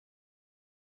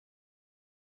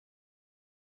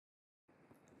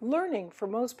Learning for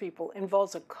most people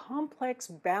involves a complex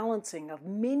balancing of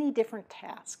many different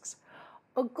tasks.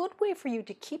 A good way for you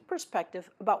to keep perspective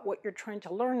about what you're trying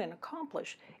to learn and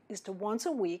accomplish is to once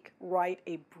a week write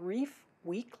a brief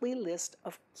weekly list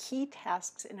of key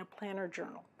tasks in a planner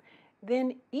journal.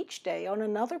 Then each day on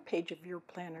another page of your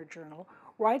planner journal,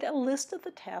 write a list of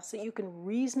the tasks that you can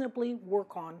reasonably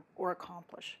work on or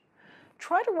accomplish.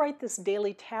 Try to write this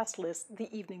daily task list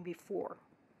the evening before.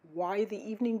 Why the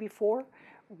evening before?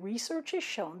 Research has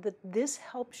shown that this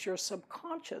helps your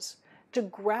subconscious to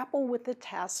grapple with the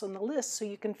tasks on the list so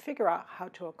you can figure out how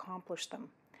to accomplish them.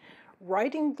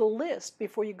 Writing the list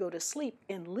before you go to sleep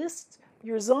enlists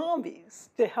your zombies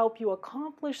to help you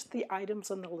accomplish the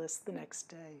items on the list the next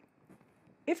day.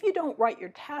 If you don't write your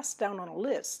tasks down on a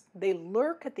list, they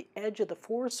lurk at the edge of the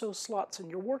 4 or so slots in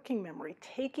your working memory,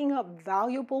 taking up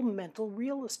valuable mental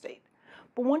real estate.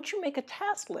 But once you make a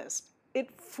task list, it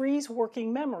frees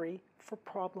working memory for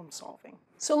problem solving.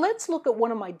 So let's look at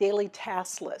one of my daily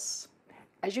task lists.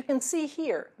 As you can see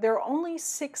here, there are only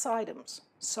 6 items.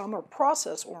 Some are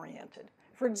process oriented.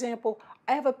 For example,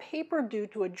 I have a paper due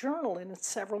to a journal in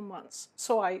several months,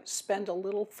 so I spend a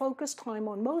little focused time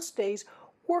on most days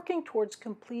working towards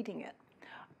completing it.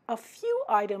 A few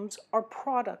items are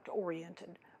product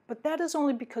oriented, but that is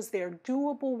only because they are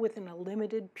doable within a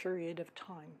limited period of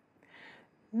time.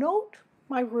 Note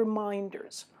my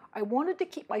reminders. I wanted to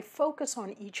keep my focus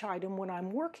on each item when I'm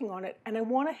working on it, and I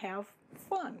want to have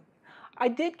fun. I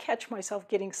did catch myself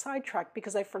getting sidetracked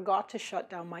because I forgot to shut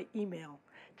down my email.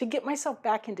 To get myself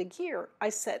back into gear, I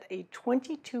set a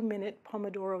 22-minute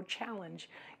Pomodoro challenge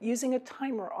using a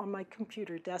timer on my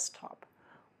computer desktop.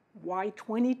 Why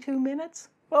 22 minutes?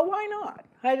 Well, why not?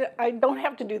 I don't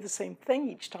have to do the same thing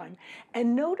each time.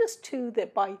 And notice too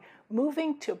that by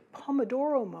moving to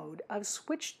Pomodoro mode, I've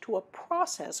switched to a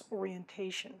process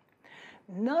orientation.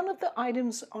 None of the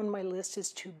items on my list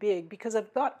is too big because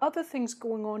I've got other things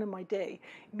going on in my day.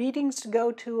 Meetings to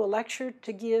go to, a lecture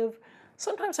to give.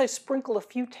 Sometimes I sprinkle a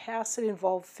few tasks that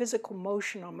involve physical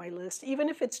motion on my list, even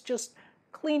if it's just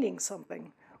cleaning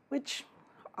something, which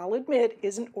I'll admit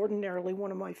isn't ordinarily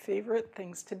one of my favorite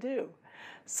things to do.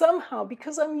 Somehow,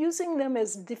 because I'm using them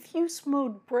as diffuse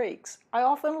mode breaks, I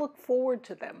often look forward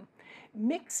to them.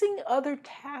 Mixing other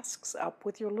tasks up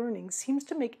with your learning seems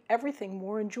to make everything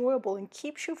more enjoyable and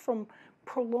keeps you from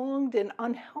prolonged and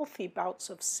unhealthy bouts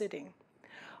of sitting.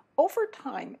 Over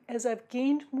time, as I've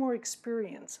gained more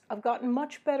experience, I've gotten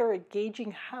much better at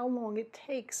gauging how long it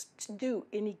takes to do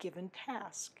any given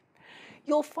task.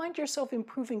 You'll find yourself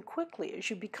improving quickly as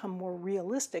you become more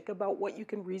realistic about what you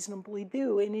can reasonably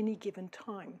do in any given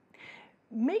time.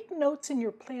 Make notes in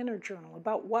your planner journal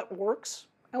about what works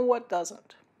and what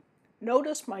doesn't.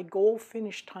 Notice my goal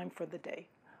finish time for the day,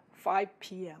 5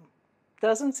 p.m.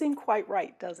 Doesn't seem quite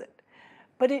right, does it?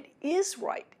 But it is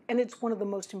right, and it's one of the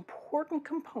most important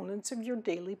components of your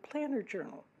daily planner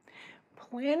journal.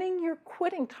 Planning your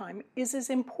quitting time is as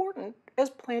important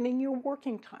as planning your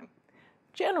working time.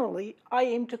 Generally, I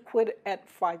aim to quit at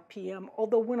 5 p.m.,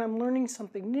 although when I'm learning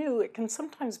something new, it can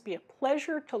sometimes be a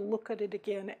pleasure to look at it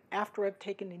again after I've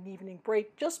taken an evening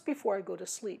break just before I go to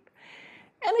sleep.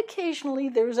 And occasionally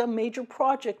there's a major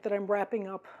project that I'm wrapping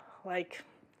up, like,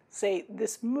 say,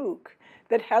 this MOOC,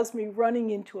 that has me running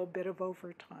into a bit of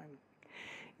overtime.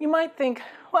 You might think,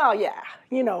 well, yeah,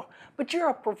 but you're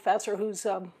a professor who's,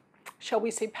 shall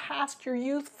we say, past your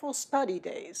youthful study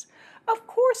days. Of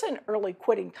course an early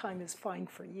quitting time is fine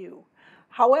for you.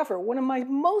 However, one of my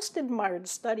most admired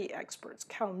study experts,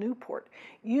 Cal Newport,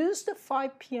 used a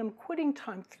 5 p.m. quitting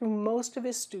time through most of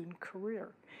his student career.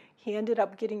 He ended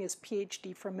up getting his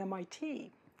PhD from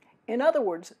MIT. In other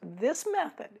words, this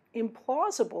method,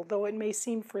 implausible though it may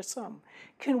seem for some,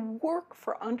 can work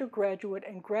for undergraduate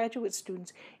and graduate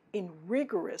students in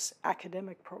rigorous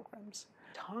academic programs.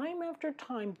 Time after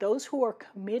time, those who are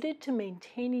committed to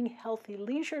maintaining healthy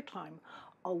leisure time,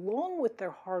 along with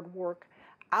their hard work,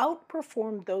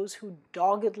 outperform those who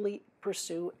doggedly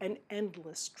pursue an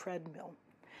endless treadmill.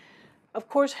 Of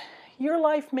course, your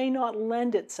life may not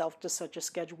lend itself to such a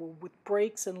schedule with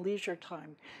breaks and leisure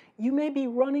time. You may be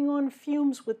running on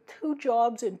fumes with 2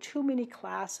 jobs and too many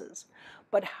classes.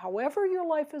 But however your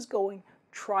life is going,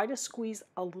 try to squeeze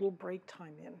a little break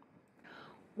time in.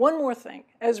 One more thing,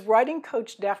 as writing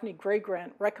coach Daphne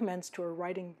Gray-Grant recommends to her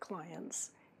writing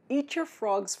clients, eat your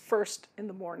frogs first in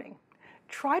the morning.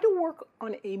 Try to work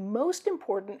on a most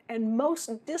important and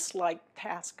most disliked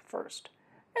task first.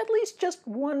 At least just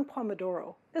one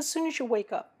Pomodoro as soon as you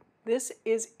wake up. This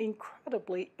is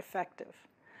incredibly effective.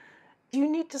 Do you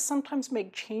need to sometimes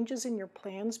make changes in your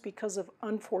plans because of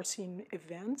unforeseen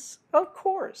events? Of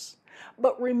course.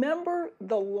 But remember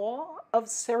the law of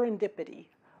serendipity.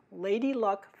 Lady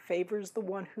Luck favors the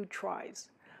one who tries.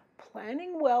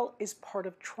 Planning well is part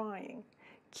of trying.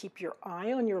 Keep your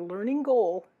eye on your learning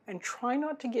goal and try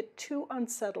not to get too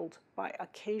unsettled by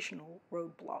occasional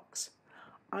roadblocks.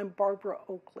 I'm Barbara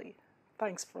Oakley.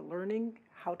 Thanks for learning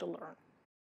how to learn.